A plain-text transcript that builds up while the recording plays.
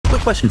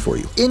question for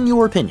you. In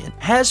your opinion,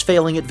 has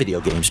failing at video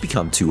games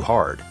become too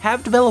hard?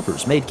 Have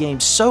developers made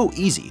games so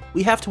easy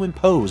we have to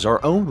impose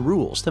our own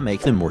rules to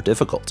make them more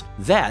difficult?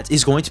 That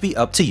is going to be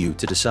up to you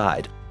to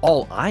decide.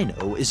 All I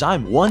know is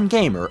I'm one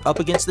gamer up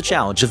against the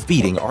challenge of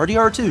beating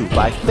RDR2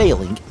 by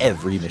failing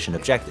every mission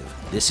objective.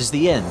 This is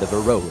the end of a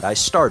road I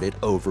started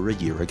over a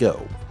year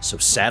ago. So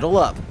saddle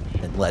up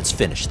and let's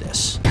finish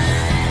this.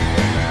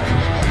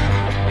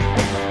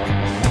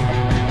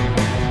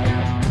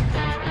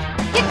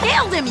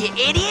 Killed him, you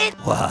idiot!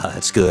 Wow,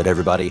 that's good,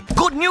 everybody.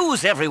 Good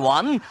news,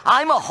 everyone!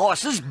 I'm a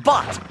horse's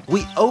butt!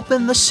 We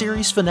open the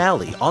series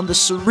finale on the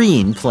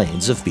serene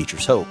plains of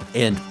Beecher's Hope,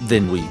 and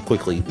then we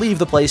quickly leave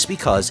the place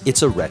because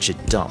it's a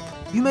wretched dump.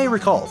 You may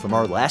recall from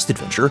our last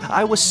adventure,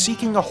 I was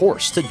seeking a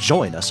horse to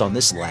join us on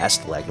this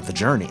last leg of the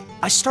journey.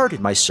 I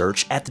started my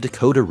search at the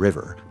Dakota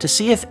River to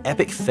see if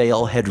Epic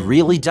Fail had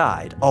really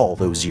died all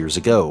those years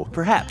ago.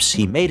 Perhaps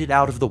he made it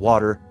out of the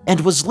water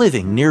and was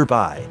living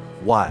nearby,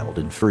 wild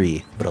and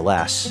free, but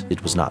alas,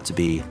 it was not to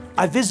be.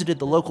 I visited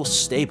the local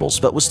stables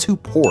but was too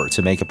poor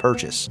to make a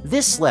purchase.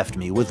 This left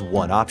me with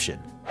one option: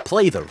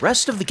 play the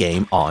rest of the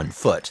game on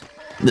foot.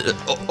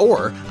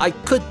 Or I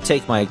could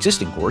take my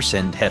existing horse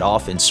and head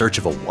off in search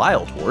of a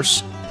wild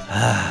horse.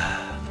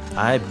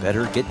 I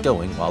better get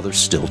going while there's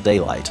still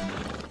daylight.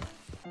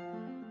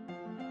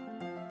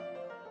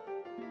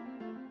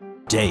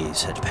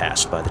 Days had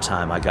passed by the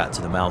time I got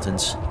to the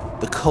mountains.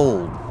 The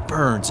cold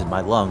burns in my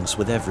lungs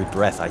with every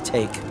breath I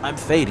take. I'm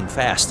fading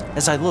fast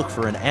as I look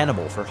for an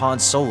animal for Han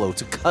Solo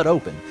to cut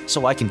open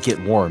so I can get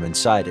warm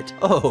inside it.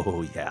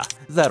 Oh yeah,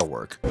 that'll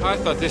work. I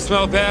thought they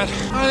smelled bad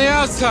on the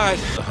outside.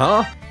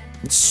 Huh?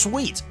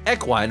 Sweet,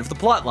 equine of the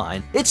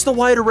plotline. It's the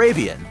White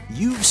Arabian.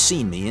 You've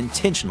seen me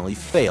intentionally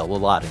fail a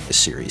lot in this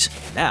series.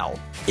 Now,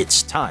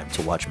 it's time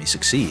to watch me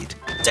succeed.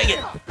 Dang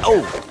it!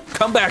 Oh,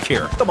 come back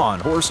here. Come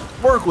on, horse.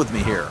 Work with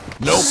me here.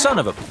 Nope. Son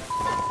of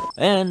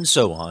a... And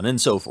so on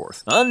and so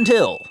forth.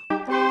 Until...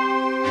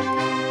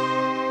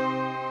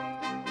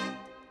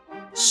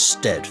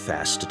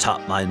 Steadfast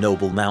atop my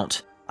noble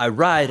mount, I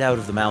ride out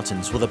of the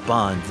mountains with a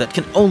bond that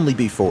can only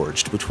be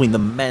forged between the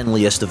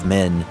manliest of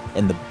men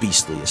and the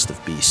beastliest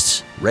of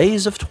beasts.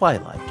 Rays of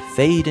twilight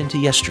fade into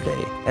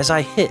yesterday as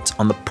I hit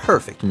on the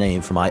perfect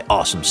name for my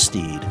awesome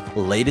steed.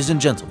 Ladies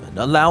and gentlemen,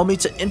 allow me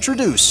to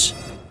introduce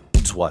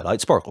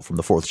Twilight Sparkle from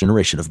the 4th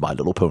generation of My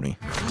Little Pony.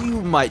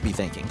 You might be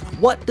thinking,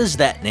 what does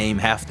that name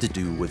have to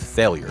do with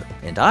failure?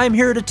 And I'm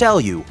here to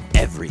tell you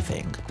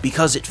everything,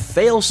 because it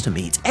fails to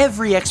meet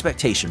every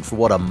expectation for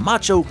what a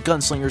macho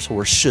gunslinger's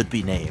horse should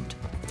be named.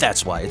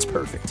 That's why it's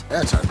perfect.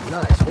 That's a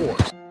nice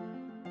horse.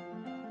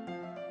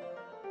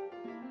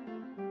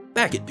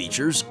 Back at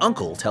Beecher's,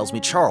 Uncle tells me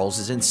Charles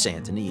is in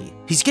Saint Denis.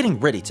 He's getting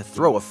ready to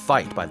throw a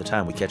fight by the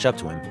time we catch up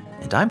to him,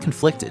 and I'm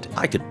conflicted.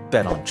 I could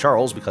bet on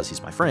Charles because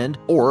he's my friend,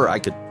 or I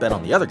could bet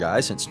on the other guy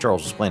since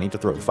Charles was planning to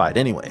throw the fight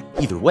anyway.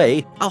 Either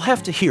way, I'll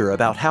have to hear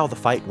about how the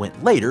fight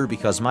went later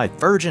because my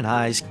virgin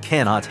eyes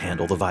cannot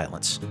handle the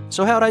violence.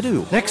 So how'd I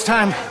do? Next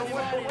time,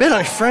 bet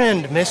on a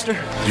friend, mister.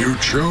 You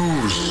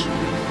chose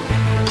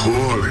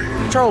poorly.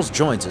 Charles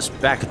joins us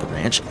back at the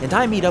ranch, and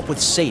I meet up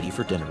with Sadie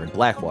for dinner in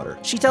Blackwater.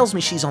 She tells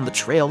me she's on the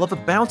trail of a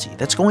bounty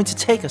that's going to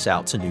take us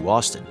out to New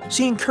Austin.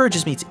 She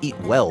encourages me to eat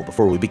well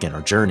before we begin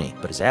our journey,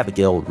 but as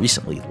Abigail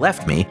recently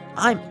left me,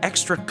 I'm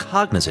extra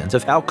cognizant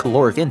of how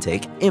caloric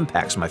intake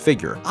impacts my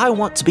figure. I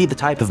want to be the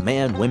type of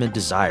man women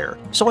desire,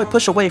 so I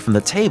push away from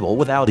the table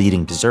without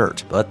eating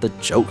dessert. But the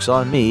joke's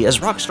on me, as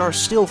Rockstar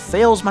still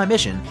fails my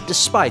mission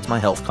despite my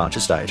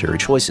health-conscious dietary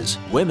choices.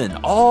 Women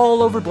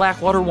all over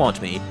Blackwater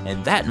want me,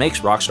 and that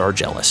makes Rockstar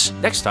jealous.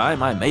 Next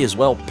time, I may as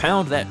well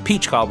pound that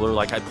peach cobbler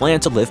like I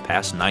plan to live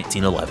past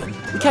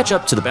 1911. We catch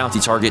up to the bounty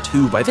target,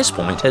 who by this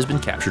point has been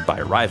captured by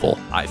a rival.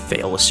 I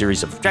fail a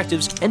series of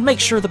objectives and make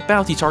sure the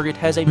bounty target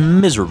has a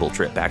miserable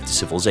trip back to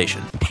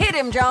civilization. Hit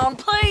him, John,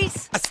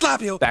 please! I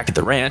slap you! Back at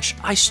the ranch,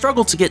 I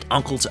struggle to get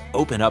Uncle to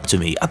open up to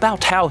me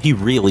about how he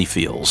really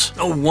feels.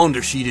 No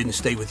wonder she didn't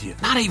stay with you.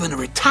 Not even a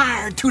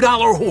retired $2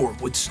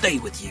 whore would stay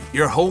with you.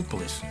 You're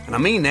hopeless. And I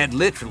mean that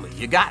literally.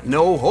 You got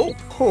no hope.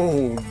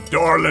 Oh,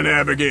 darling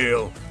Abigail,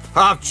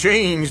 I've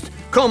changed.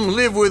 Come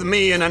live with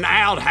me in an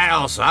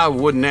outhouse I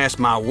wouldn't ask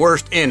my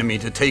worst enemy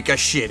to take a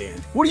shit in.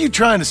 What are you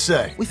trying to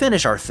say? We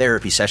finish our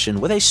therapy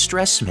session with a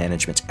stress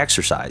management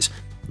exercise.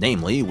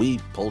 Namely, we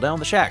pull down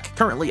the shack,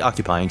 currently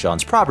occupying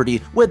John's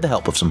property with the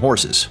help of some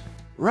horses.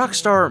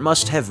 Rockstar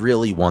must have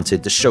really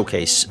wanted to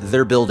showcase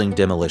their building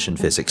demolition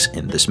physics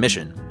in this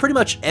mission. Pretty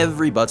much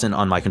every button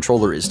on my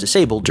controller is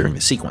disabled during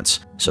the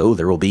sequence, so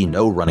there will be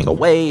no running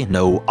away,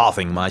 no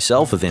offing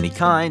myself of any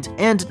kind,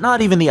 and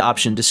not even the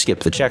option to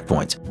skip the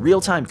checkpoint.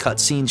 Real-time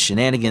cutscene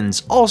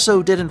shenanigans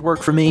also didn't work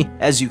for me,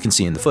 as you can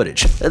see in the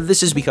footage.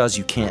 This is because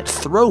you can't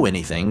throw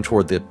anything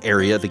toward the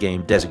area the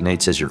game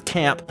designates as your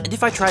camp, and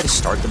if I try to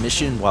start the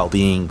mission while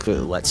being,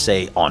 let's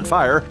say, on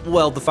fire,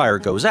 well, the fire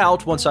goes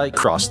out once I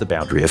cross the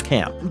boundary of camp.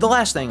 camp. The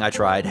last thing I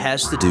tried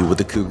has to do with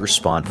the cougar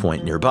spawn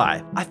point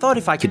nearby. I thought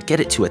if I could get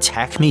it to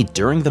attack me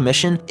during the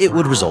mission, it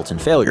would result in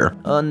failure.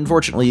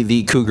 Unfortunately,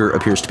 the cougar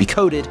appears to be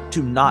coded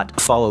to not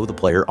follow the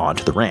player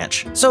onto the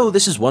ranch. So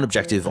this is one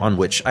objective on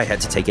which I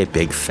had to take a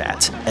big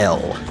fat L.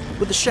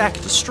 With the shack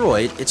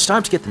destroyed, it's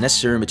time to get the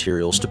necessary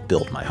materials to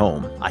build my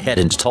home. I head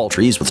into Tall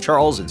Trees with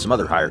Charles and some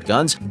other hired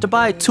guns to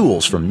buy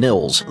tools from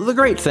Nils. The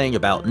great thing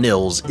about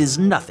Nils is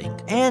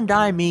nothing, and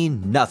I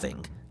mean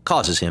nothing,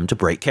 causes him to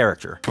break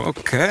character.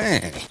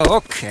 Okay.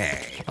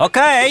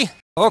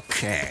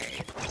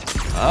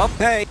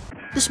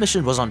 This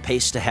mission was on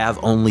pace to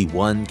have only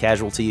one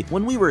casualty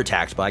when we were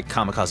attacked by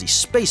kamikaze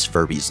space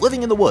Furbies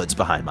living in the woods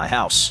behind my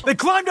house. They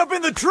climbed up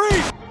in the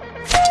tree!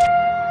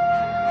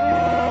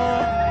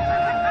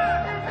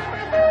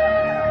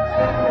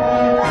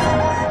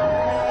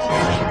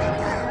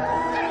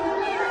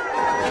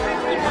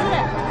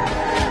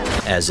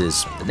 As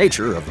is the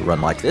nature of a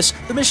run like this,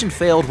 the mission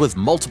failed with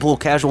multiple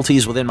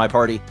casualties within my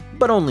party,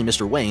 but only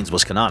Mr. Wayne's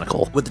was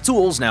canonical. With the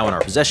tools now in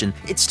our possession,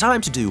 it's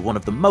time to do one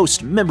of the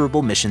most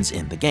memorable missions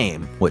in the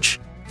game, which,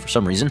 for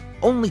some reason,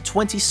 only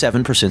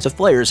 27% of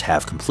players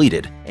have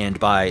completed. And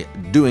by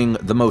doing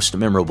the most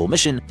memorable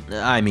mission,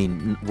 I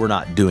mean we're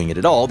not doing it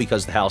at all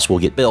because the house will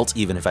get built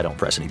even if I don't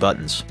press any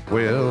buttons.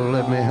 Well,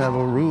 let me have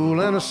a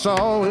rule and a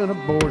saw and a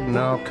board and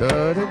I'll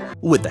cut it.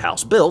 With the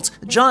house built,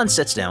 John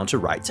sets down to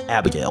write to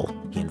Abigail.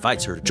 He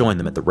invites her to join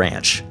them at the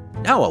ranch.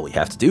 Now all we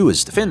have to do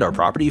is defend our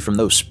property from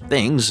those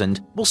things,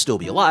 and we'll still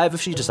be alive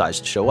if she decides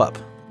to show up.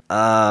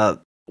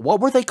 What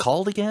were they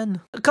called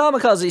again?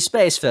 Kamikaze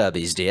space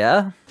Furbies,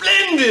 dear.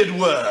 Splendid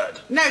word!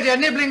 No, they're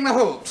nibbling the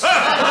hoops.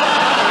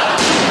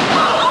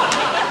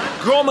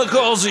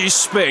 Kamikaze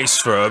space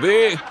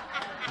Furby.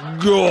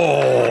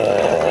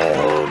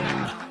 Gone.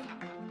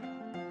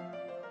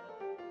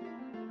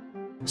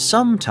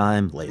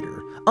 Sometime later,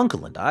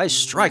 Uncle and I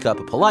strike up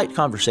a polite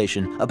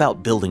conversation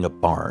about building a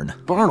barn.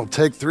 Barn will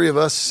take 3 of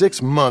us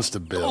 6 months to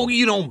build. Oh,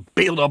 you don't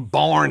build a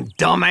barn,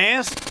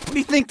 dumbass. What do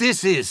you think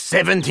this is,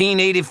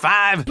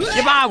 1785?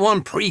 You buy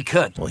one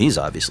pre-cut. Well, he's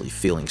obviously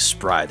feeling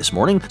spry this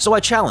morning, so I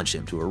challenged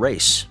him to a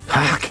race.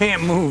 I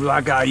can't move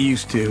like I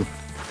used to.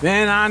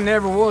 Then I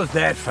never was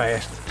that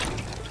fast.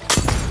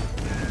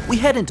 We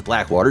head into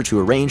Blackwater to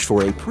arrange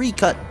for a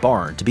pre-cut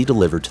barn to be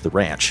delivered to the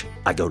ranch.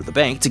 I go to the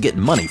bank to get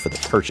money for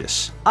the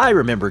purchase. I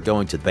remember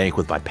going to the bank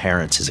with my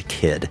parents as a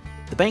kid.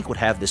 The bank would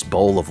have this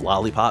bowl of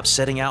lollipops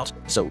setting out,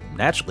 so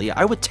naturally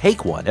I would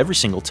take one every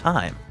single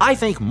time. I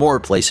think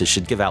more places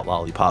should give out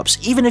lollipops,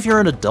 even if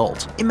you're an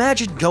adult.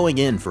 Imagine going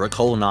in for a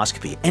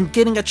colonoscopy and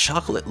getting a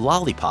chocolate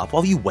lollipop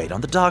while you wait on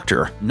the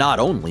doctor. Not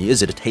only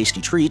is it a tasty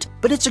treat,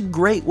 but it's a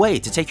great way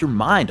to take your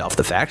mind off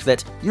the fact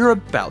that you're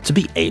about to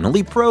be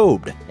anally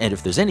probed. And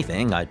if there's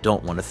anything I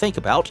don't want to think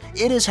about,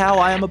 it is how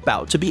I am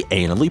about to be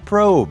anally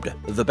probed.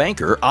 The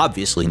banker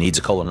obviously needs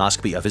a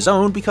colonoscopy of his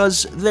own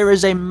because there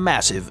is a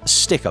massive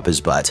stick up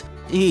his butt.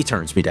 He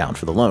turns me down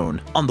for the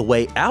loan. On the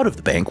way out of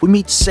the bank, we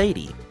meet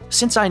Sadie.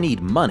 Since I need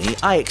money,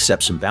 I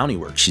accept some bounty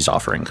work she's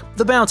offering.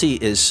 The bounty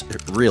is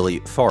really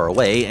far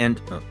away,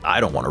 and I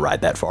don't want to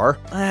ride that far.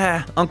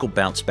 Uncle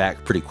bounced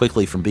back pretty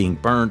quickly from being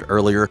burned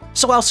earlier,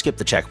 so I'll skip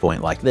the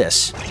checkpoint like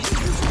this.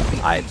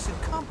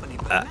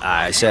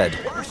 I said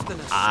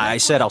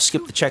I'll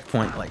skip the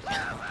checkpoint like...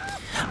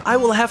 I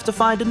will have to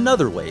find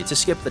another way to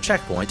skip the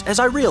checkpoint as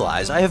I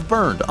realize I have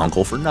burned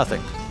Uncle for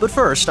nothing. But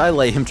first, I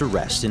lay him to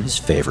rest in his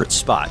favorite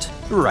spot,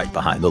 right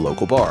behind the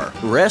local bar.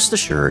 Rest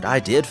assured, I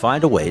did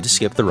find a way to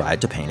skip the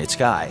ride to Painted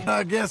Sky.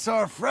 I guess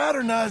our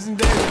fraternizing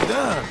days are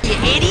done. You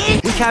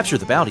idiot! We capture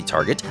the bounty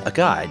target, a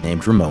guy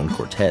named Ramon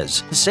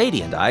Cortez.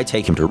 Sadie and I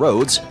take him to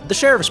Rhodes. The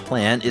sheriff's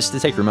plan is to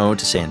take Ramon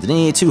to Saint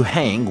Denis to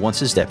hang once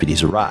his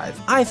deputies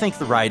arrive. I think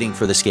the writing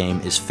for this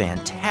game is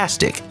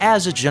fantastic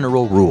as a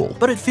general rule,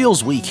 but it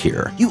feels weak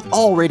here. You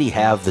already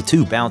have the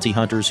 2 bounty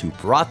hunters who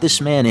brought this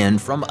man in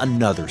from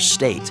another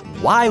state.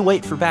 Why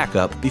wait for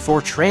backup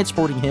before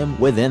transporting him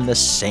within the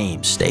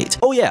same state?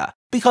 Oh yeah,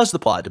 because the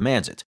plot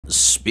demands it.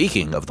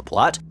 Speaking of the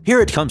plot, here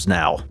it comes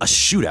now. A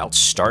shootout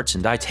starts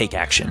and I take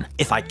action.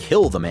 If I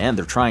kill the man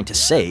they're trying to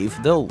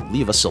save, they'll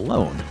leave us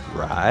alone,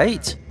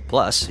 right?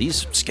 Plus,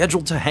 he's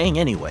scheduled to hang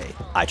anyway.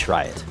 I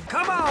try it.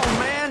 Come on,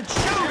 man,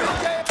 shoot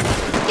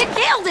him! You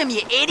killed him,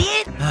 you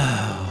idiot!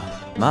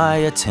 My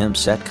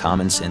attempts at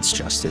common sense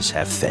justice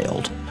have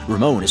failed.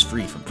 Ramon is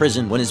free from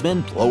prison when his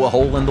men blow a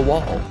hole in the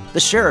wall. The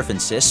sheriff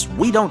insists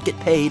we don't get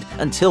paid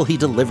until he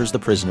delivers the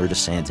prisoner to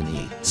Saint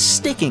Denis.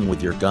 Sticking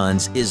with your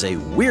guns is a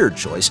weird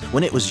choice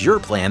when it was your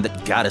plan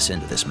that got us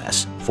into this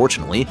mess.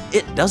 Fortunately,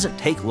 it doesn't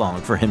take long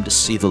for him to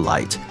see the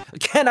light.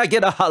 Can I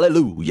get a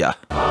hallelujah?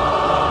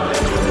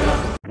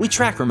 We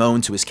track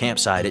Ramon to his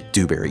campsite at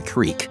Dewberry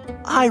Creek.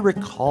 I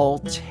recall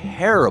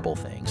terrible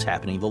things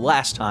happening the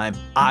last time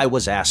I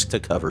was asked to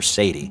cover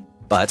Sadie,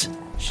 but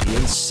she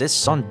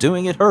insists on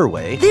doing it her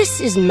way.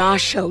 This is my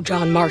show,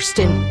 John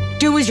Marston.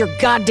 do as you're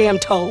goddamn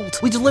told.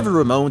 We deliver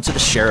Ramon to the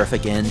sheriff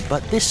again,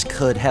 but this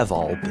could have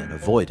all been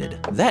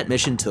avoided. That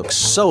mission took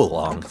so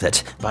long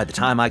that by the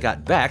time I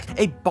got back,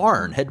 a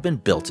barn had been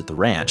built at the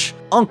ranch.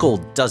 Uncle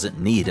doesn't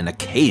need an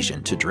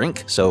occasion to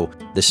drink, so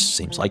this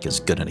seems like as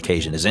good an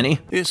occasion as any.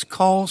 This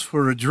calls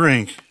for a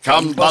drink.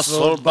 Come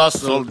bustle,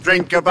 bustle,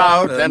 drink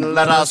about, and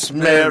let us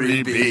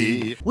merry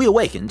be. We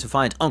awaken to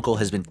find Uncle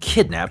has been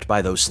kidnapped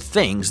by those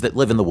things that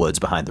live in the woods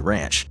behind the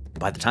ranch.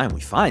 By the time we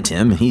find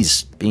him,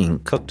 he's being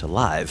cooked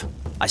alive.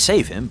 I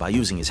save him by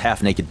using his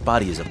half-naked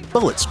body as a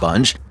bullet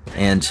sponge,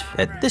 and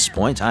at this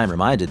point I'm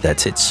reminded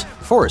that it's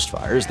forest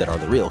fires that are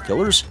the real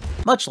killers,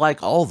 much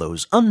like all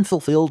those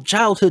unfulfilled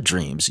childhood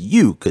dreams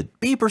you could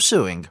be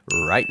pursuing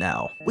right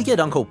now. We get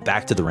Uncle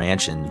back to the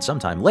ranch, and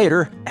sometime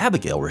later,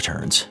 Abigail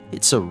returns.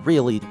 It's a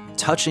really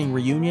touching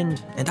reunion,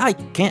 and I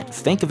can't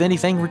think of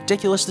anything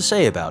ridiculous to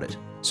say about it.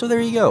 So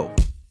there you go.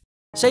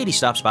 Sadie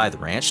stops by the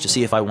ranch to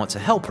see if I want to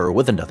help her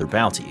with another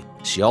bounty.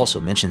 She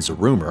also mentions a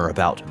rumor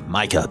about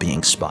Micah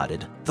being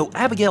spotted. Though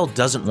Abigail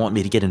doesn't want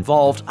me to get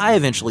involved, I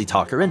eventually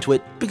talk her into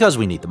it because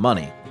we need the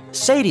money.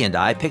 Sadie and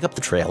I pick up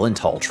the trail in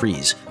tall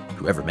trees.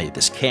 Whoever made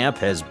this camp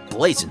has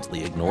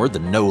blatantly ignored the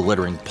no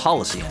littering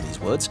policy in these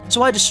woods,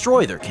 so I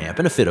destroy their camp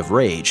in a fit of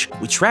rage.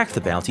 We track the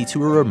bounty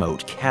to a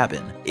remote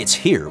cabin. It's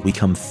here we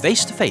come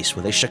face to face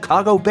with a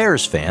Chicago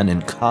Bears fan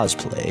in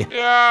cosplay.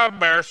 Yeah,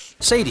 Bears.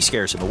 Sadie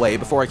scares him away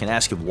before I can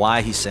ask him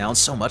why he sounds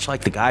so much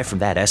like the guy from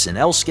that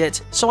SNL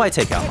skit, so I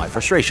take out my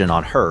frustration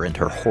on her and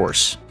her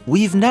horse.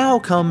 We've now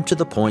come to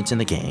the point in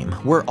the game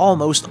where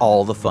almost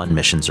all the fun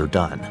missions are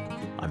done.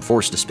 I'm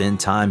forced to spend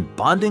time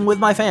bonding with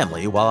my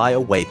family while I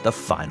await the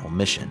final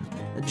mission.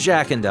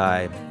 Jack and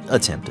I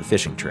attempt a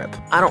fishing trip.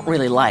 I don't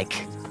really like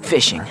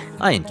fishing.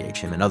 I engage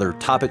him in other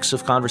topics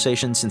of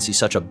conversation since he's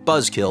such a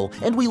buzzkill,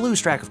 and we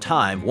lose track of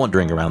time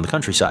wandering around the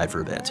countryside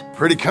for a bit.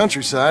 Pretty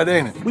countryside,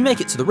 ain't it? We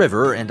make it to the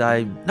river, and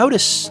I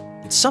notice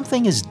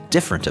something is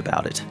different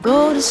about it.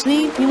 Go to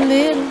sleep, you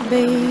little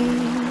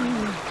babe.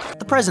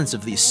 The presence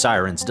of these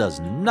sirens does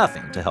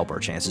nothing to help our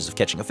chances of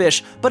catching a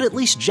fish, but at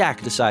least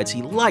Jack decides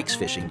he likes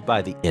fishing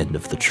by the end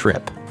of the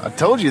trip. I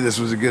told you this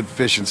was a good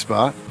fishing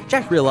spot.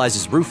 Jack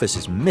realizes Rufus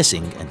is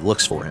missing and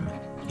looks for him.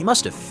 He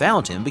must have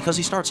found him because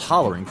he starts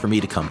hollering for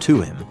me to come to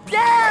him.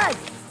 Dad!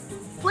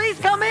 Please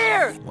come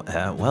here!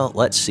 Well,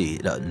 let's see.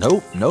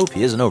 Nope,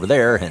 he isn't over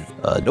there, and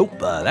nope,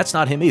 that's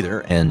not him either,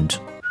 and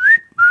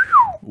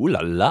ooh la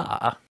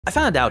la. I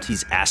found out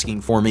he's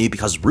asking for me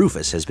because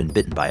Rufus has been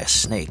bitten by a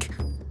snake.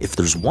 If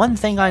there's one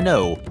thing I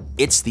know,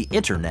 it's the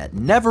internet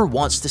never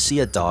wants to see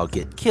a dog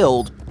get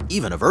killed,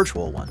 even a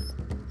virtual one.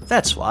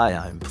 That's why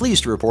I'm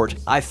pleased to report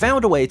I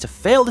found a way to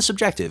fail this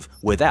objective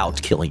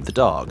without killing the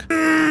dog.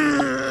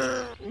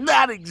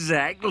 Not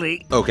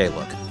exactly. Okay,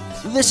 look.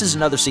 This is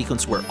another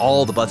sequence where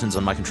all the buttons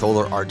on my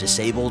controller are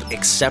disabled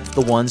except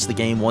the ones the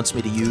game wants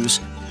me to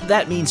use.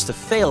 That means to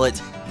fail it,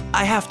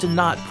 I have to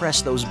not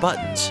press those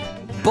buttons.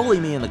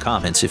 Bully me in the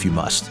comments if you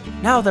must.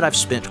 Now that I've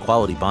spent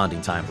quality bonding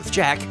time with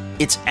Jack,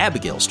 it's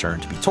Abigail's turn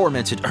to be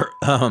tormented,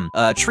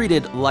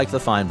 treated like the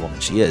fine woman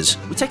she is.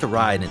 We take a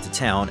ride into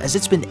town as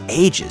it's been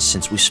ages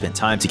since we've spent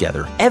time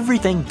together.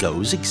 Everything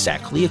goes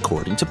exactly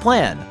according to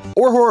plan.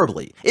 Or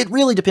horribly. It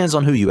really depends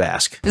on who you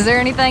ask. Is there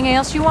anything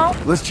else you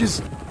want? Let's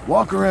just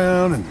walk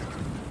around and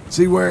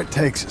see where it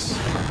takes us.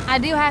 I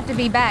do have to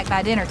be back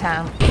by dinner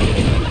time.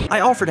 I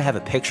offer to have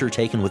a picture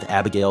taken with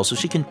Abigail so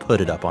she can put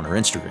it up on her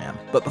Instagram.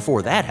 But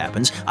before that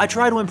happens, I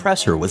try to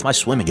impress her with my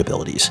swimming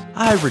abilities.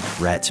 I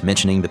regret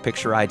mentioning the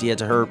picture idea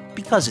to her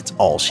because it's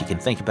all she can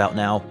think about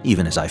now,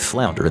 even as I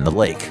flounder in the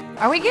lake.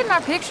 Are we getting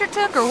our picture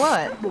took or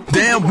what?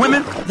 Damn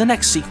women! The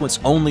next sequence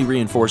only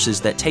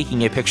reinforces that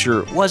taking a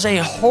picture was a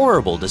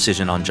horrible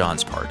decision on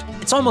John's part.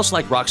 It's almost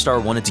like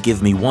Rockstar wanted to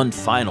give me one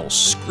final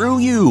screw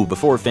you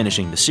before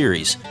finishing the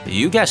series.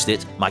 You guessed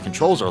it, my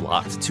controls are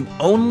locked to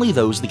only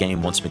those the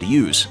game wants me to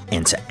use.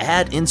 And to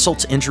add insult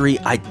to injury,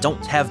 I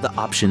don't have the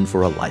option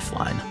for a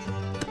lifeline.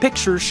 The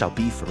picture shall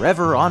be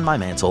forever on my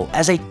mantle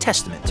as a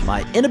testament to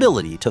my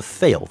inability to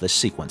fail this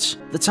sequence.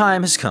 The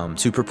time has come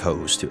to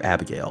propose to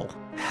Abigail.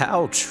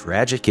 How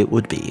tragic it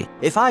would be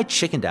if I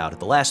chickened out at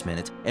the last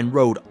minute and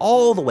rode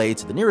all the way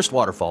to the nearest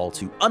waterfall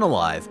to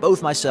unalive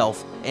both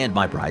myself and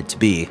my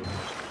bride-to-be.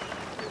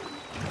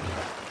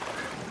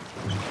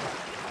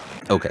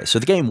 Okay, so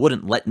the game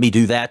wouldn't let me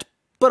do that,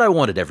 but I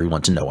wanted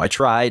everyone to know I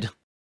tried.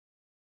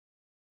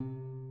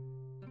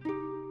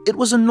 It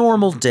was a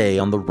normal day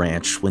on the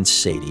ranch when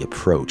Sadie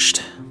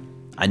approached.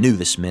 I knew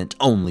this meant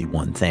only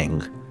one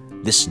thing.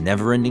 This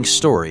never-ending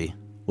story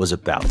was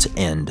about to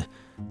end.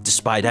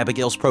 Despite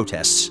Abigail's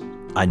protests,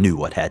 I knew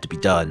what had to be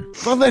done.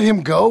 If I let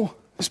him go,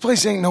 this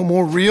place ain't no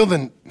more real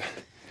than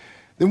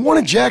one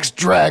of Jack's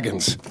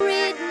dragons.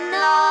 Written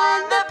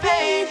on the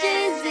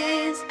pages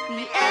is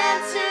the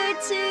answer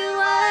to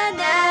a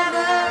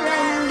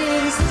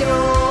never-ending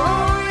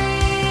story.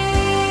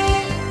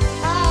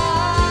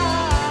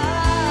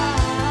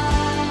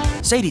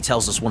 Sadie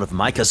tells us one of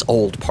Micah's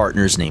old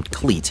partners named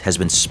Cleet has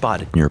been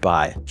spotted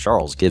nearby.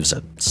 Charles gives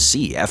a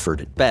C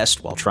effort at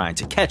best while trying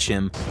to catch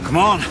him. Come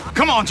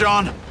on,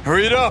 John,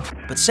 hurry it up.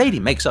 But Sadie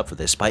makes up for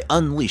this by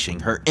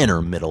unleashing her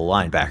inner middle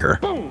linebacker.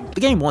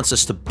 The game wants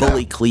us to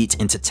bully Cleet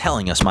into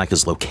telling us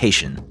Micah's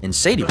location, and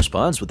Sadie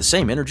responds with the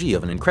same energy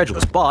of an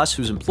incredulous boss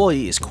whose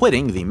employee is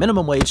quitting the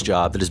minimum wage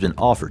job that has been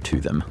offered to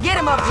them. Get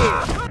him up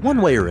here!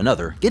 One way or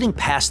another, getting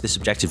past this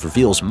objective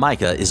reveals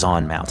Micah is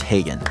on Mount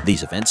Hagen.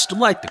 These events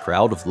delight the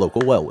crowd of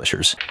local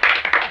well-wishers.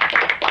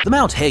 The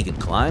Mount Hagen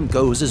climb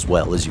goes as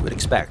well as you would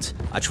expect.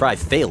 I try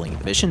failing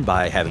the mission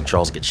by having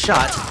Charles get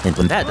shot, and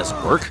when that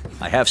doesn't work,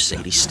 I have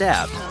Sadie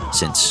stabbed.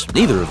 Since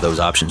neither of those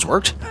options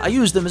worked, I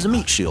use them as a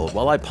meat shield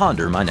while I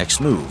ponder my next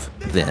move.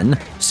 Then,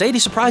 Sadie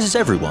surprises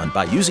everyone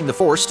by using the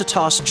Force to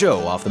toss Joe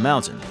off the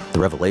mountain. The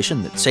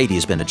revelation that Sadie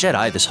has been a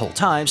Jedi this whole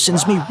time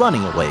sends me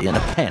running away in a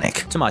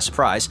panic. To my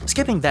surprise,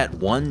 skipping that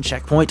one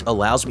checkpoint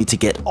allows me to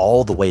get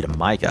all the way to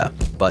Micah,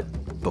 but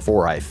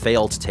before I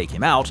fail to take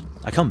him out,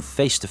 I come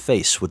face to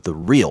face with the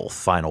real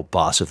final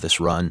boss of this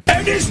run.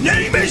 And his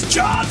name is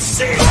John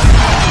C.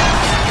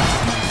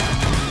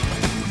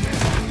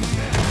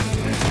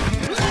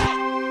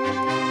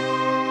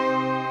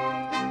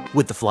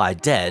 With the fly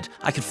dead,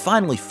 I can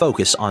finally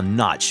focus on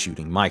not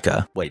shooting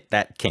Micah. Wait,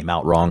 that came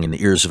out wrong in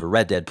the ears of a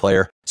Red Dead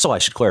player, so I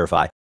should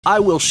clarify. I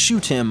will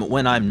shoot him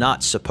when I'm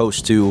not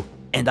supposed to,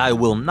 and I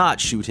will not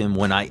shoot him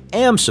when I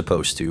am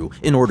supposed to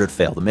in order to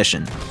fail the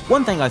mission.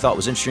 One thing I thought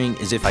was interesting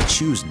is if I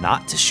choose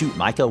not to shoot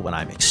Micah when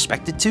I'm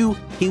expected to,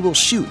 he will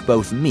shoot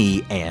both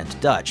me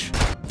and Dutch.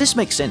 This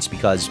makes sense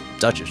because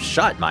Dutch has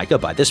shot Micah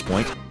by this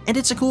point, and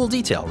it's a cool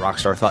detail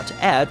Rockstar thought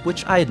to add,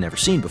 which I had never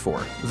seen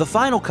before. The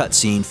final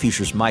cutscene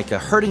features Micah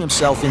hurting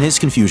himself in his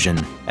confusion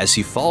as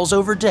he falls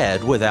over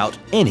dead without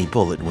any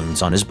bullet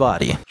wounds on his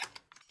body.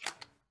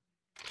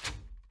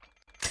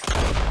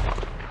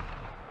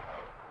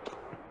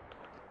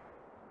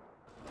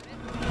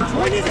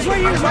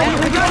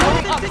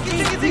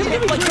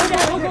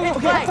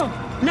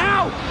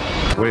 Now!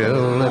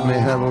 Well, let me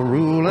have a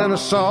rule and a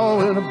saw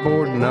and a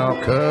board and I'll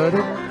cut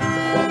it.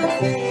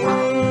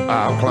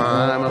 I'll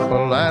climb up a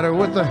ladder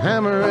with a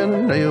hammer and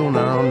a nail and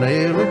I'll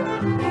nail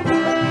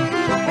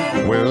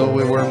it. Well,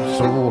 we worked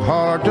so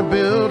hard to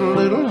build a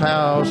little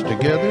house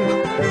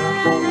together.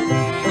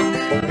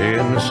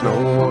 In the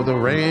snow or the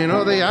rain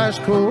or the ice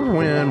cold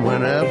wind,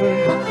 whenever.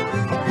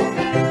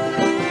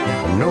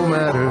 No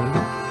matter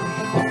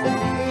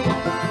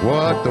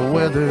what the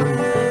weather,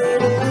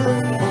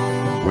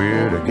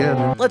 we're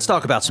together. Let's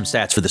talk about some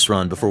stats for this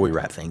run before we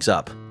wrap things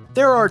up.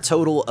 There are a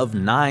total of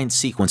 9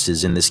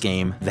 sequences in this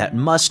game that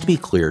must be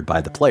cleared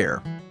by the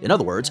player. In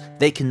other words,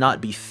 they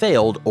cannot be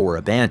failed or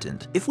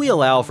abandoned. If we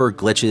allow for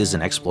glitches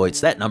and exploits,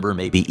 that number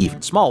may be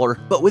even smaller,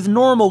 but with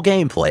normal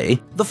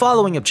gameplay, the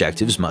following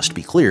objectives must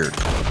be cleared.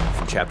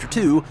 From Chapter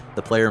 2,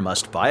 the player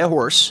must buy a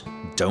horse,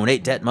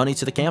 donate debt money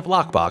to the camp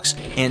lockbox,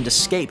 and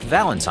escape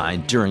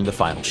Valentine during the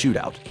final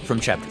shootout. From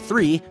Chapter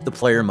 3, the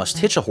player must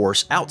hitch a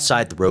horse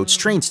outside the Rhodes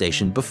train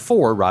station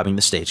before robbing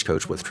the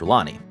stagecoach with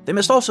Trelawney. They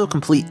must also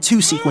complete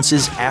 2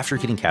 sequences after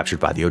getting captured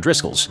by the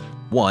O'Driscolls.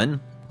 1,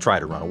 try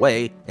to run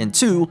away, and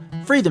 2,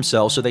 free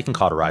themselves so they can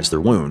cauterize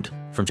their wound.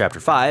 From Chapter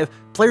 5,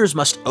 players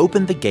must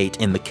open the gate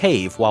in the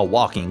cave while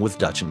walking with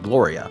Dutch and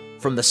Gloria.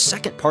 From the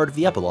second part of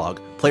the epilogue,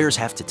 players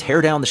have to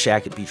tear down the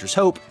shack at Beecher's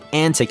Hope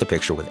and take a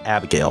picture with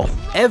Abigail.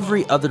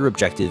 Every other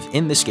objective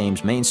in this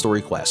game's main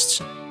story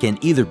quests can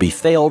either be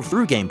failed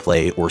through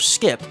gameplay or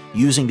skipped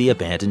using the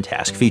abandoned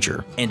task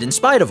feature. And in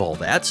spite of all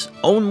that,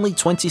 only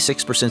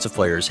 26% of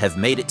players have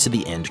made it to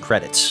the end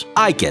credits.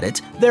 I get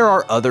it, there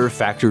are other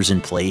factors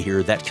in play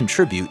here that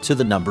contribute to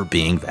the number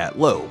being that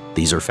low.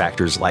 These are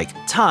factors like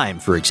time,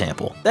 for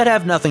example, that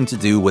have nothing to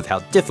do with how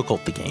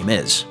difficult the game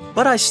is.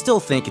 But I still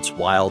think it's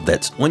wild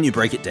that, when you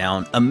break it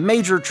down, a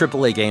major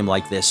AAA game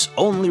like this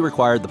only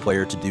required the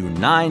player to do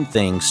 9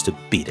 things to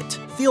beat it.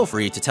 Feel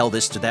free to tell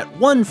this to that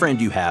one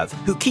friend you have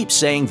who keeps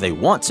saying they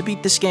want to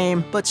beat this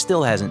game, but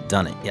still hasn't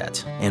done it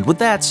yet. And with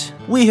that,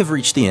 we have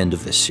reached the end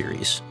of this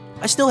series.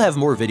 I still have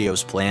more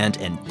videos planned,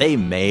 and they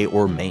may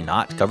or may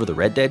not cover the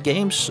Red Dead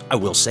games. I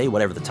will say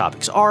whatever the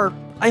topics are.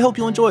 I hope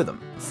you'll enjoy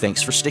them.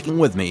 Thanks for sticking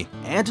with me,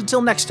 and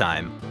until next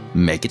time,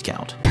 make it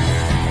count.